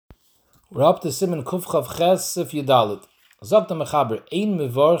We're up to Siman Kufchav Ches Sif Yudalit. Sagt the Mechaber, Ein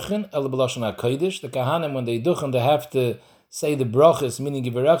Mevorchen El B'Lashon HaKodesh. The Kehnim, when they duchen, they have to say the brachas, meaning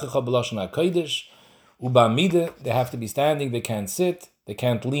Yivarechecha B'Lashon HaKodesh. Uba'amide, they have to be standing, they can't sit, they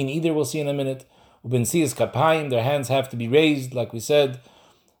can't lean either, we'll see in a minute. U'B'Nsias Kapayim, their hands have to be raised, like we said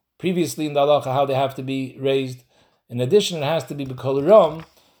previously in the halacha, how they have to be raised. In addition, it has to be B'Kol Ram.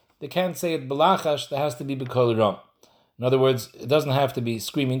 They can't say it B'Lachash, there has to be B'Kol Ram. In other words, it doesn't have to be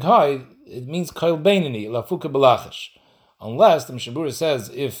screaming high, it means Kol Beinani, Lafuka B'Lachash. Unless, the Mishnah Berurah says,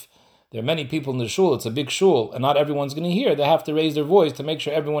 if there are many people in the shul, it's a big shul, and not everyone's going to hear, they have to raise their voice to make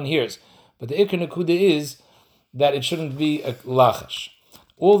sure everyone hears. But the Ikar Nekuda is that it shouldn't be a Lachash.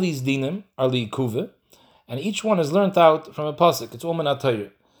 All these dinim are li'ikuve, and each one is learnt out from a pasuk. It's all min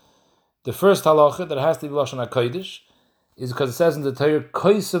ha-Torah. The first halacha that has to be B'Lashon HaKodesh is because it says in the Torah,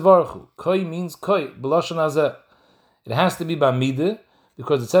 Koi sevarchu. Koi means koi, B'Lashon hazeh. It has to be ba'amide,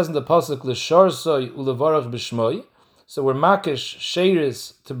 because it says in the pasuk, L'shar soy u'levarach b'shmoi. So we're makish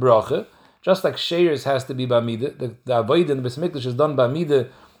sheiris to bracha, just like sheiris has to be ba'amide. The avodah in the Beis Mikdash is done ba'amide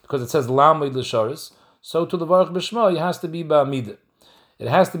because it says lamoid l'sharis. So to levarach b'shmoi has to be ba'amide. It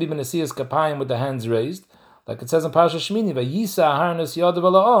has to be b'nesias kapayim with the hands raised, like it says in Parashat Shmini, Vayisa harnas yadav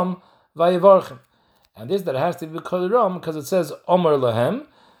ala'am vayevarchem. And this that it has to be b'kol ram because it says Omer lahem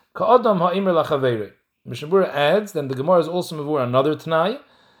ka'adam ha'imr lachaveirei. Mishnah Berurah adds, then the Gemara is also mavur another Tanai,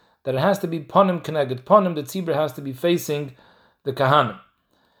 that it has to be panim keneged panim, the tzibur has to be facing the Kahanim.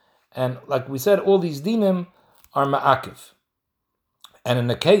 And like we said, all these dinim are ma'akiv. And in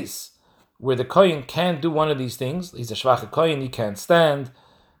a case where the kohen can't do one of these things, he's a shvacha kohen, he can't stand,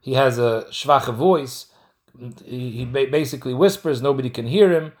 he has a shvacha voice, he basically whispers, nobody can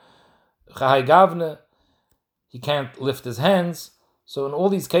hear him, chahai gavne, he can't lift his hands, so in all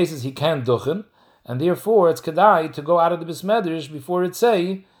these cases he can't duchen, and therefore it's kedai to go out of the Beis Medrash before it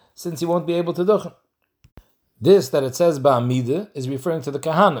say, since he won't be able to duchen. This that it says ba'amide is referring to the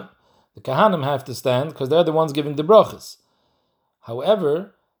Kahanim. The Kahanim have to stand because they're the ones giving the brachas.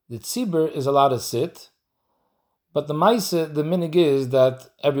 However, the tzibur is allowed to sit, but the maise, the minig is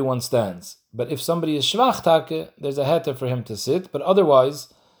that everyone stands. But if somebody is shvach take, there's a heter for him to sit, but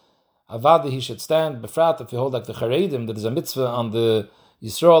otherwise, avada he should stand. Befrat, if you hold like the charedim, that there's a mitzvah on the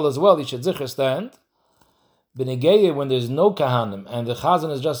Yisrael as well, he should zicher stand. B'negeya, when there's no kahanim, and the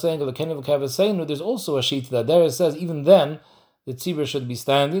chazan is just saying, there's also a sheet that there it says, even then, the tzibur should be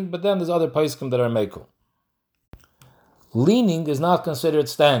standing, but then there's other paiskim that are mekel. Leaning is not considered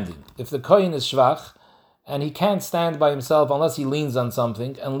standing. If the kohen is shvach, and he can't stand by himself unless he leans on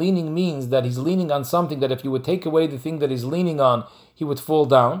something, and leaning means that he's leaning on something that if you would take away the thing that he's leaning on, he would fall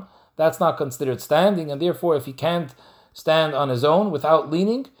down, that's not considered standing, and therefore if he can't stand on his own without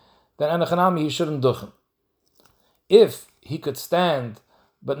leaning, then anachanami he shouldn't duchen. If he could stand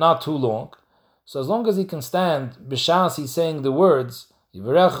but not too long, so as long as he can stand, b'shas he's saying the words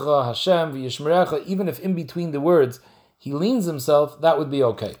Yivarecha Hashem v'yishmerecha, even if in between the words he leans himself, that would be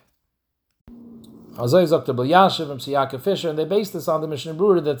okay. Azay Dr. Bilyashiv and Siyaka Fisher, and they base this on the Mishnah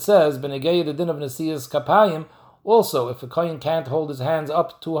Berurah that says B'negei the din of Nesias Kapayim. Also, if a kohen can't hold his hands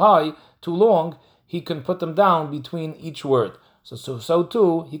up too high, too long, he can put them down between each word. So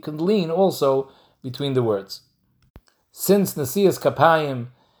too, he can lean also between the words. Since Nesias Kapayim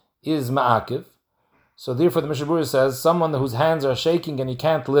is ma'akiv, so therefore the Mishnah Berurah says, someone whose hands are shaking and he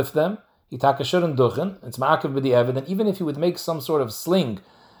can't lift them, he taka shouldn't duchen, it's ma'akiv b'di'evid, and even if he would make some sort of sling,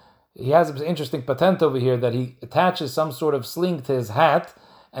 he has an interesting patent over here that he attaches some sort of sling to his hat,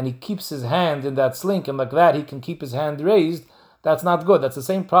 and he keeps his hand in that sling, and like that he can keep his hand raised. That's not good. That's the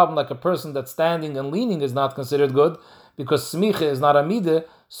same problem like a person that's standing and leaning is not considered good, because smicha is not a midah,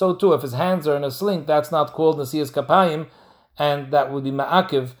 so too if his hands are in a sling, that's not called nesias kapayim, and that would be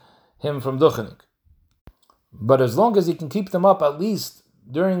ma'akiv him from duchening. But as long as he can keep them up at least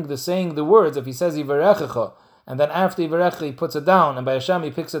during the saying the words, if he says yivarechecha, and then after yivarechecha he puts it down, and by Hashem he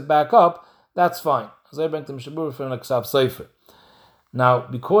picks it back up, that's fine. As I bring to Mishnah Berurah for an aksav sefer. Now,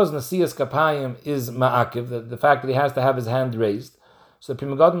 because Nesias Kapayim is ma'akiv, the fact that he has to have his hand raised, so the Pri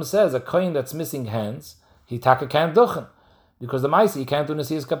Megadim says a kohen that's missing hands, he taka can't duchen, because the Maisi he can't do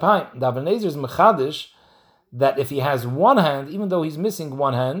Nesias Kapayim. The Avnei Nezer is mechadish that if he has one hand, even though he's missing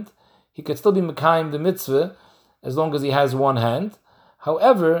one hand, he could still be mekayim the mitzvah as long as he has one hand.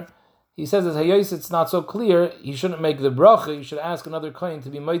 However, he says as Hayos it's not so clear, he shouldn't make the bracha, you should ask another kohen to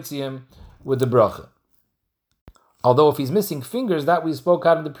be moitzi him with the bracha. Although if he's missing fingers, that we spoke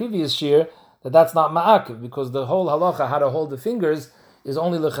out in the previous year, that's not ma'akiv, because the whole halacha, how to hold the fingers, is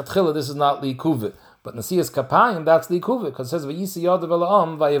only lechatchila, this is not li'ikuve. But nesias kapayim, that's li'ikuve, because it says, v'yisi yadav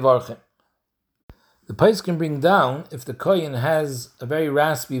ala'am vayevarchem. The Pais can bring down if the Kohen has a very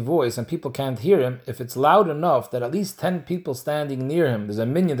raspy voice and people can't hear him. If it's loud enough that at least 10 people standing near him, there's a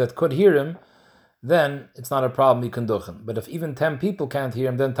minion that could hear him, then it's not a problem, he can duchen. But if even 10 people can't hear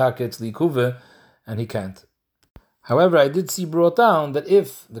him, then taka it's likuve, and he can't. However, I did see brought down that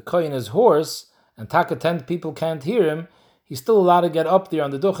if the Kohen is hoarse and taka 10 people can't hear him, he's still allowed to get up there on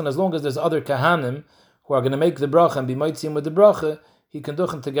the duchen as long as there's other kahanim who are going to make the bracha and be moitzim with the bracha. He can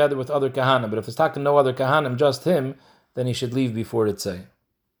duchen together with other kahanim. But if there's taka no other kahanim, just him, then he should leave before it say.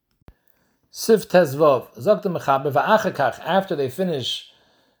 Sif tezvov zok the mechaber va'achakach, after they finish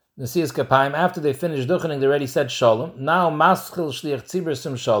Nesias Kapayim, after they finish duchening, they already said shalom. Now maschil shliach tzibur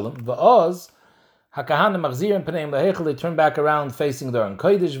sim shalom. Va'oz hakahanim machzirim pneim lahechel, they turn back around facing their own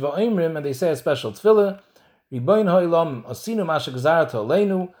kodesh va'imrim, and they say a special tefillah. Riboin ho'ilam asinu masha gzarto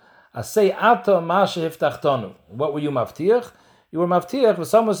leinu asay ato masha hiftachtonu. What were you maftiach? You were maftiach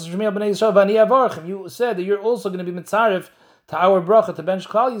v'samos shmiya b'nei Yisrael v'ani avarchem. You said that you're also going to be mitzaref to our bracha to bench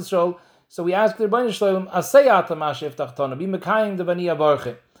Klal Yisrael. So we ask the Rebbeinu Shalom asay ato masha hiftachtonu, be mekayim the v'ani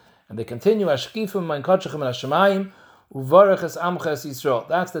avarchem. And they continue, Ashkifim mein kotshechem el hashemayim uvarach es amcha es Yisrael.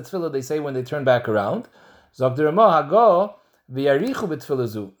 That's the tefillah they say when they turn back around. Zog the Ramah hago v'yarichu b'tefillah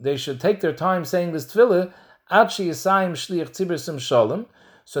zu. They should take their time saying this tefillah ad sheyasayim shliach tzibur sim shalom.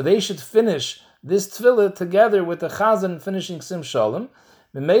 So they should finish this tefillah together with the chazan finishing sim shalom.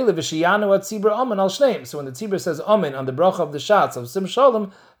 Memele v'shiyanu at tzibur amen al shneim. So when the tzibur says amen on the bracha of the shots of sim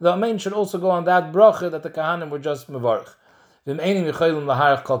shalom, the amen should also go on that bracha that the kahanim were just mevarch. If the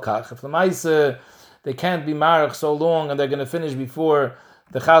Maisa, they can't be marach so long and they're going to finish before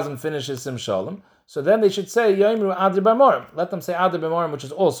the chazan finishes sim shalom, so then they should say Yoimru Adr B'Morim. Let them say Adr B'Morim, which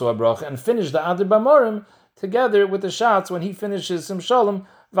is also a bracha, and finish the Adr B'Morim together with the shots when he finishes sim shalom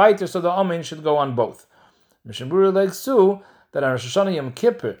weiter, so the amen should go on both. Mishnah Berurah like Su that on Rosh Hashanah Yom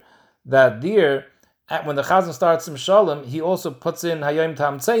Kippur, that there when the chazan starts sim shalom, he also puts in Hayom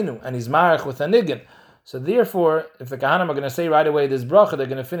Tam Tzeinu and he's marach with a niggin. So therefore, if the Kahanim are going to say right away this bracha, they're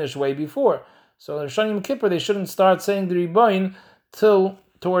going to finish way before. So in Rosh Hashanah Yom Kippur, they shouldn't start saying the Riboin till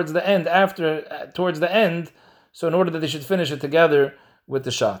towards the end, so in order that they should finish it together with the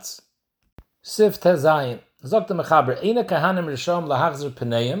shots. Sif Tezayin. Zok the Mechaber, Eina Kahanim Rishom Lahachzer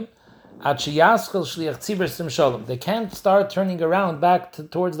Pneim, Ad Sheyaschel Shliach Tzibur Sim Shalom. They can't start turning around back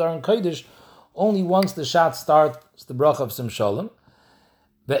towards the Aron Kodesh only once the shot starts the bracha of Sim Shalom.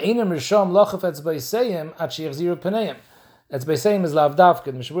 Ve'enim rishom lochaf etzbeiseim at sheyachziru pneim. Etzbeiseim is lavdavka.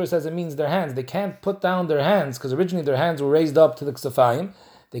 The Mishnah Berurah says it means their hands. They can't put down their hands because originally their hands were raised up to the ksafayim.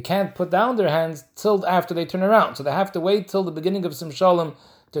 They can't put down their hands till after they turn around. So they have to wait till the beginning of Sim Shalom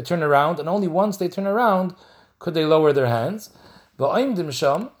to turn around, and only once they turn around could they lower their hands. Ve'oimdim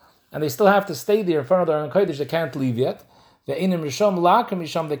sham, and they still have to stay there in front of their Aron Kodesh. They can't leave yet. Ve'enim rishom lakem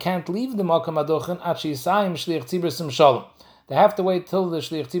risham. They can't leave the makam adochen at sheyasayim shliach tzibur sim shalom. They have to wait till the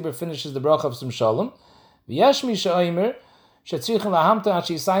Shliach Tzibur finishes the bracha of Sim Shalom.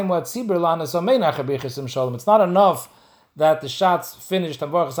 It's not enough that the shots finished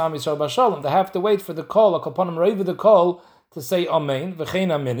and Baruch Sam Yisrael B'Shalom. They have to wait for the call, the call, to say Amen, v'chein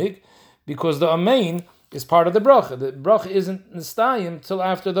aminig, because the Amen is part of the bracha. The bracha isn't nistayim till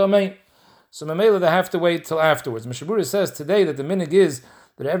after the Amen. So Mamela, they have to wait till afterwards. Mishnah Berurah says today that the minig is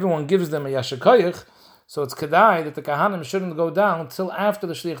that everyone gives them a yashakayich. So it's kedai that the kahanim shouldn't go down till after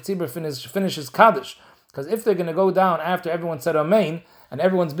the shliach tzibur finishes kaddish, because if they're going to go down after everyone said amen and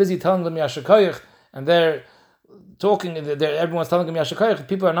everyone's busy telling them yashakayich and they're talking, everyone's telling them yashakayich,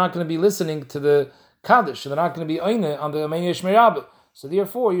 people are not going to be listening to the kaddish, and they're not going to be oine on the amen yesh merabah. So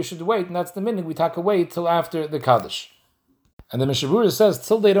therefore, you should wait, and that's the minhag. We take away till after the kaddish. And the Mishnah Berurah says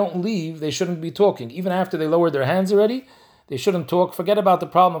till they don't leave, they shouldn't be talking. Even after they lowered their hands already, they shouldn't talk. Forget about the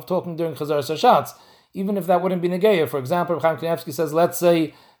problem of talking during chazar sashatz. Even if that wouldn't be negeya. For example, Chaim Kanievsky says, let's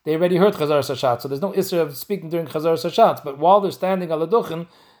say they already heard Chazar Sashat, so there's no issue of speaking during Chazar Sashat, but while they're standing al aduchen,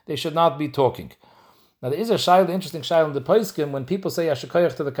 they should not be talking. Now there is a interesting shayla in the Poskim, when people say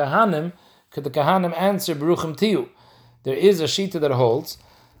Yashakayach to the Kahanim, could the Kahanim answer Beruchim Tiyu? There is a shita that holds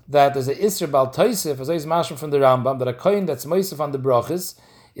that there's a Isser Bal Toisif, as is mashma from the Rambam, that a kohen that's moisef on the brachas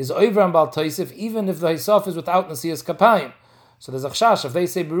is over on Bal Toisif, even if the Hisaf is without Nesias Kapayim. So there's a chash, if they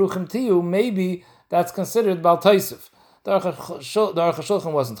say Beruchim Tiyu, maybe that's considered Bal Taisif. The Aruch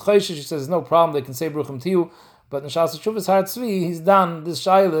HaShulchan wasn't Choishish. He says there's no problem, they can say Bruchim Tiyu, but in Shas Teshuvas Har Tzvi, he's done this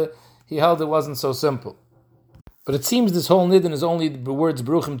Shaila, he held it wasn't so simple. But it seems this whole Nidin is only the words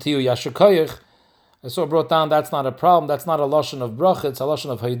Bruchim Tiyu, Yashakoyach. I saw brought down that's not a problem, that's not a Lashon of Bracha, it's a Lashon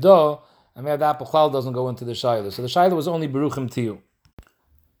of Haidah, and maybe that Bechal doesn't go into the Shaila. So the Shaila was only Bruchim Tiyu.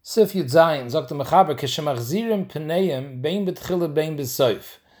 Sif Yud Zayin, Zok the Mechaber, Keshemachzirim Pneim, Bein Betchila, Bein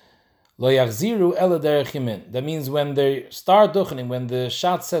Besoif. Lo yachziru ela derech yamin. That means when they start duchening, when the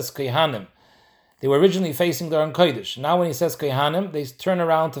shat says Kehnim, they were originally facing the Aron Kodesh. Now when he says Kehnim, they turn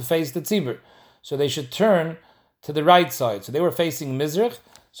around to face the tzibur. So they should turn to the right side. So they were facing Mizrach,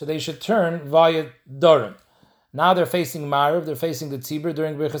 so they should turn via Doron. Now they're facing Marav, they're facing the tzibur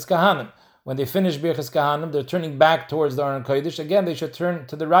during Bechas Kehnim. When they finish Bechas Kehnim, they're turning back towards the Aron Kodesh. Again, they should turn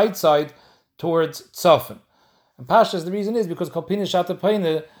to the right side towards Tzofim. And Pashas, the reason is because Kolpina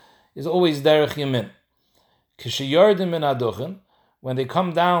Shatapayne is always Derech Yamin. Kishayardim min aduchen, when they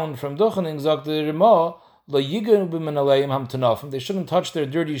come down from duchening, Zok the Rimah, Lo Yigun b'min aleim hamtanafim, they shouldn't touch their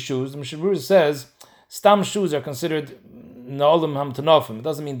dirty shoes. The Mishnah says, Stam shoes are considered Na'olim hamtanafim. It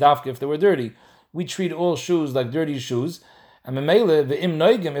doesn't mean dafka if they were dirty. We treat all shoes like dirty shoes. And Memele, v'im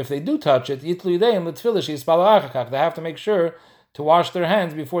noigim, if they do touch it, Yitlu yideim l'tfilish yispalo achakach. They have to make sure to wash their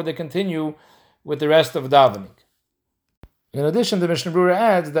hands before they continue with the rest of davening. In addition, the Mishnah Berurah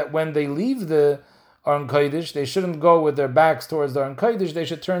adds that when they leave the Aron Kodesh, they shouldn't go with their backs towards the Aron Kodesh, they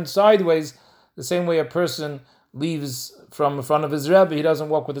should turn sideways, the same way a person leaves from in front of his Rebbe. He doesn't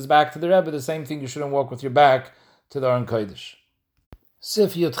walk with his back to the Rebbe. The same thing, you shouldn't walk with your back to the Aron Kodesh.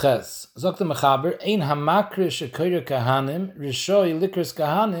 Sif Yudches. Zok the Mechaber, Ein hamakre shekoyer kahanim, rishoi likers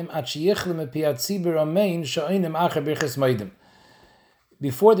kahanim, at sheyichle mepi atzibur omein, sho'inim acher birches moedim.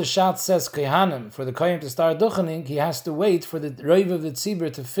 Before the Shat says Kehanim, for the Kohen to start duchening, he has to wait for the Reiv of the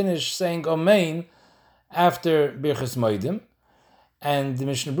Tzibur to finish saying Omein after Birchas Moedim. And the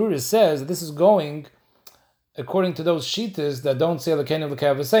Mishnah Berurah says that this is going according to those Shitas that don't say Lekeinu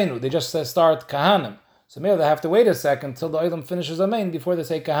Lekavasenu. They just say start Kahanim. So maybe they have to wait a second till the Olam finishes Omein before they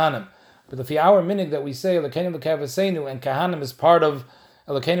say Kahanim. But if the hour minig that we say Lekeinu Lekavasenu and Kahanim is part of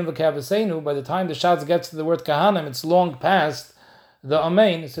Lekeinu Lekavasenu, by the time the Shat gets to the word Kahanim, it's long past the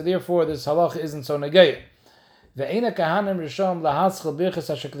Amen, so therefore this halach isn't so negay. Ve'ena kahanim rishom lahaschel birchas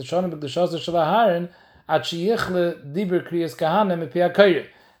asher kedushanim b'kedushas shel haharon at sheyichle dibur kriyas kahanim epi hakoyer.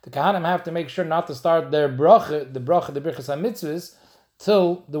 The kahanim have to make sure not to start their bracha, the birchas hamitzvahs,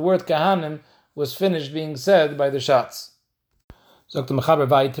 till the word kahanim was finished being said by the shats. Zok the mechaber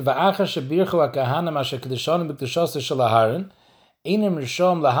vayte va'achar shebirchu hakahanim asher kedushanim b'kedushas shel haharon. Einem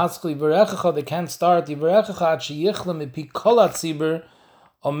Rishom lahaskli v'rechecha, they can't start the v'rechecha at sheyichle mipi kol hatzibur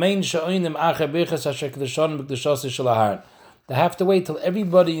omein sha'oinim acher birchas asher kedushanim b'kedushas shel haharon. They have to wait till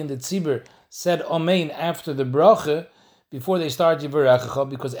everybody in the tzibur said omein after the bracha before they start the v'rechecha,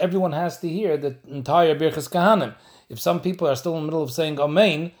 because everyone has to hear the entire birchas kahanim. If some people are still in the middle of saying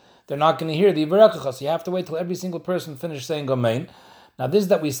omein, they're not going to hear the v'rechecha, so you have to wait till every single person finishes saying omein. Now this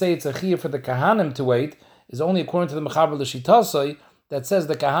that we say it's a chiyuv for the kahanim to wait is only according to the Mechaber L'Shitasoi that says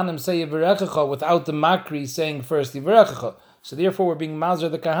the Kahanim say Yivarechecha without the Makri saying first Yivarechecha. So therefore we're being Mazer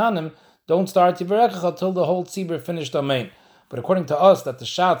the Kahanim, don't start Yivarechecha till the whole Tzibur finished Amen. But according to us that the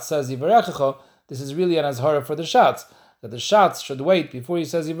Shatz says Yivarechecha, this is really an Azhara for the Shatz, that the Shatz should wait before he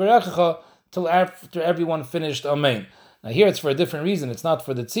says Yivarechecha till after everyone finished Amen. Now here it's for a different reason, it's not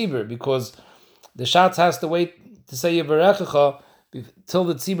for the Tzibur, because the Shatz has to wait to say Yivarechecha till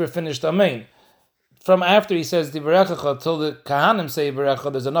the Tzibur finished Amen. From after he says the Berechecha till the Kahanim say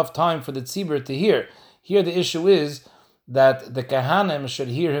Berechecha, there's enough time for the Tzibur to hear. Here the issue is that the Kahanim should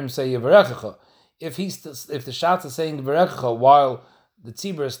hear him say Berechecha. If the Shatz is saying Berechecha while the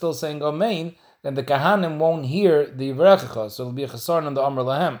Tzibur is still saying Amen, then the Kahanim won't hear the Berechecha, so it'll be a chasarn on the Amr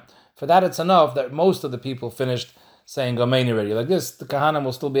Lahem. For that it's enough that most of the people finished saying Amen already. Like this, the Kahanim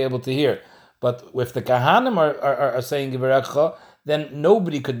will still be able to hear. But if the Kahanim are saying Berechecha, then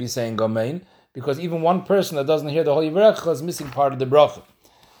nobody could be saying Amen, because even one person that doesn't hear the Holy Berechecha is missing part of the bracha.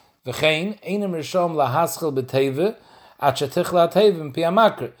 V'chein, einem rishom lahaschel b'teve, at shetichla tevim pi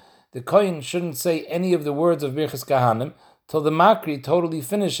hamakri. The Kohen shouldn't say any of the words of Birchas Kahanim till the Makri totally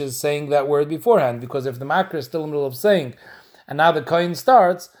finishes saying that word beforehand, because if the Makri is still in the middle of saying, and now the Kohen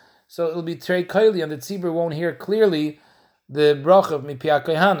starts, so it'll be trei koili, and the Tzibur won't hear clearly the bracha of mipi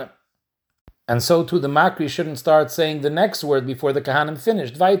hakohanim. And so too, the Makri shouldn't start saying the next word before the Kahanim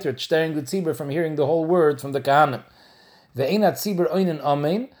finished. Weiter, staring the Tzibur from hearing the whole word from the Kahanim. Ve'ein Tzibur oinen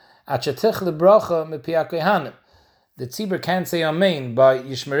amen, at shetich lebracha mepi hakohanim. The Tzibur can't say amen by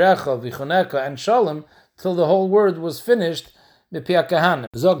Yishmerecha, Vichoneka, and Shalom till the whole word was finished mepi hakohanim.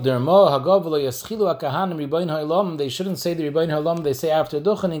 Zog dermo hagav lo yaschilu hakohanim riboin ha'olam. They shouldn't say the riboin ha'olam. They say after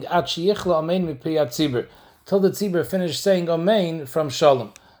duchening at sheyichla amen mepi hatzibur, till the Tzibur finished saying amen from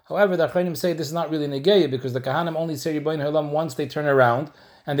Shalom. However, the Achronim say this is not really negeya, because the Kahanim only say Ribono Olam once they turn around,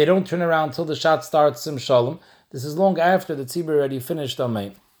 and they don't turn around till the Shat starts Sim Shalom. This is long after the Tzibur already finished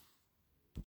Amen.